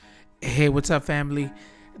Hey, what's up, family?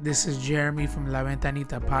 This is Jeremy from La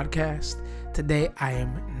Ventanita podcast. Today,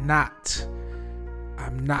 I'm not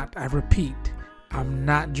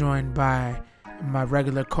joined by my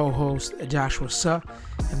regular co-host, Joshua Suh.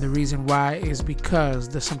 And the reason why is because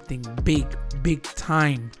there's something big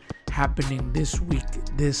time happening this week,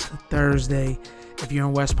 this Thursday. If you're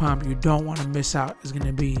in West Palm, you don't want to miss out. It's going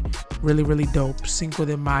to be really dope. Cinco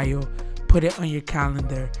de Mayo. Put it on your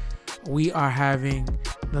calendar. We are having,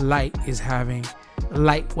 the Light is having,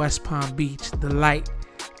 Light West Palm Beach, the Light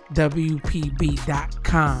WPB.com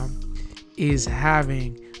is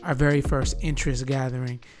having our very first interest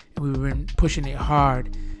gathering. And we've been pushing it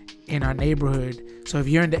hard in our neighborhood. So if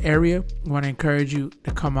you're in the area, we want to encourage you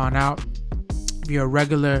to come on out. If you're a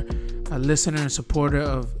regular listener and supporter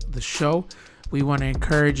of the show, we want to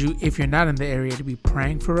encourage you, if you're not in the area, to be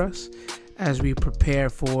praying for us as we prepare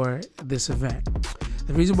for this event.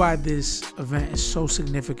 The reason why this event is so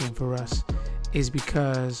significant for us is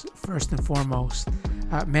because, first and foremost,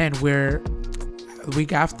 we're a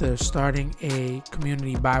week after starting a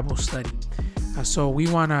community Bible study. So we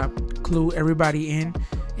want to clue everybody in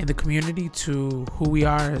the community to who we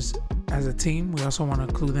are as a team. We also want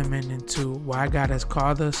to clue them into why God has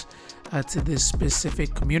called us to this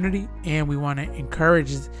specific community. And we want to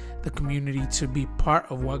encourage the community to be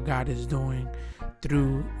part of what God is doing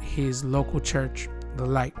through his local church, the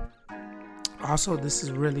Light. Also, this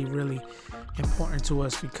is really important to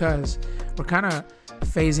us because we're kind of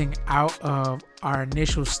phasing out of our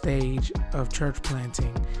initial stage of church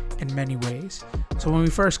planting in many ways. So when we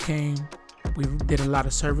first came, we did a lot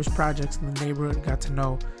of service projects in the neighborhood, got to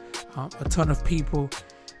know a ton of people,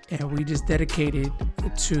 and we just dedicated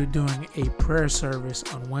to doing a prayer service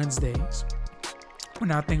on Wednesdays.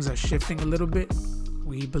 Now things are shifting a little bit.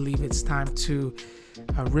 We believe it's time to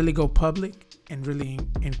really go public and really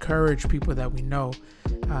encourage people that we know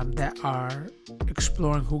that are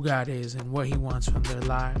exploring who God is and what he wants from their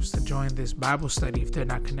lives to join this Bible study if they're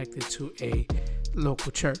not connected to a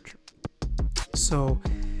local church. So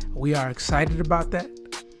we are excited about that.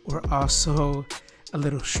 We're also a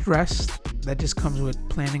little stressed. That just comes with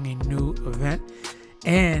planning a new event.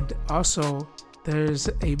 And also there's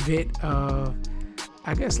a bit of,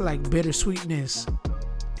 I guess, like bittersweetness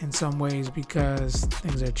in some ways because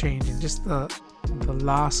things are changing. Just the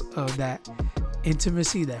loss of that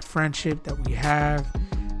intimacy, that friendship that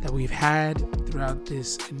we've had throughout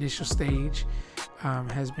this initial stage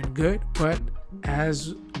has been good. But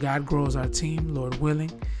as God grows our team, Lord willing,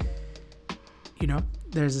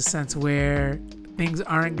 there's a sense where things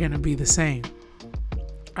aren't going to be the same.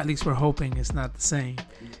 At least we're hoping it's not the same.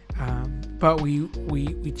 But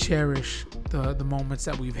we cherish the moments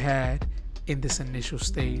that we've had in this initial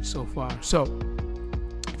stage so far. So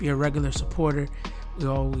if you're a regular supporter, we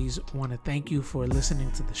always want to thank you for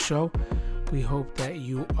listening to the show. We hope that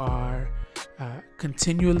you are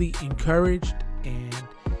continually encouraged and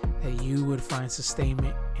that you would find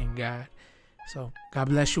sustainment in God. So God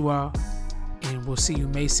bless you all, and we'll see you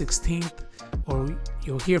May 16th, or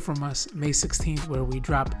you'll hear from us May 16th, where we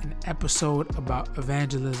drop an episode about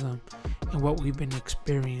evangelism and what we've been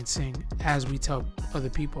experiencing as we tell other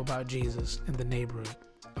people about Jesus in the neighborhood.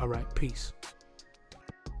 All right, peace.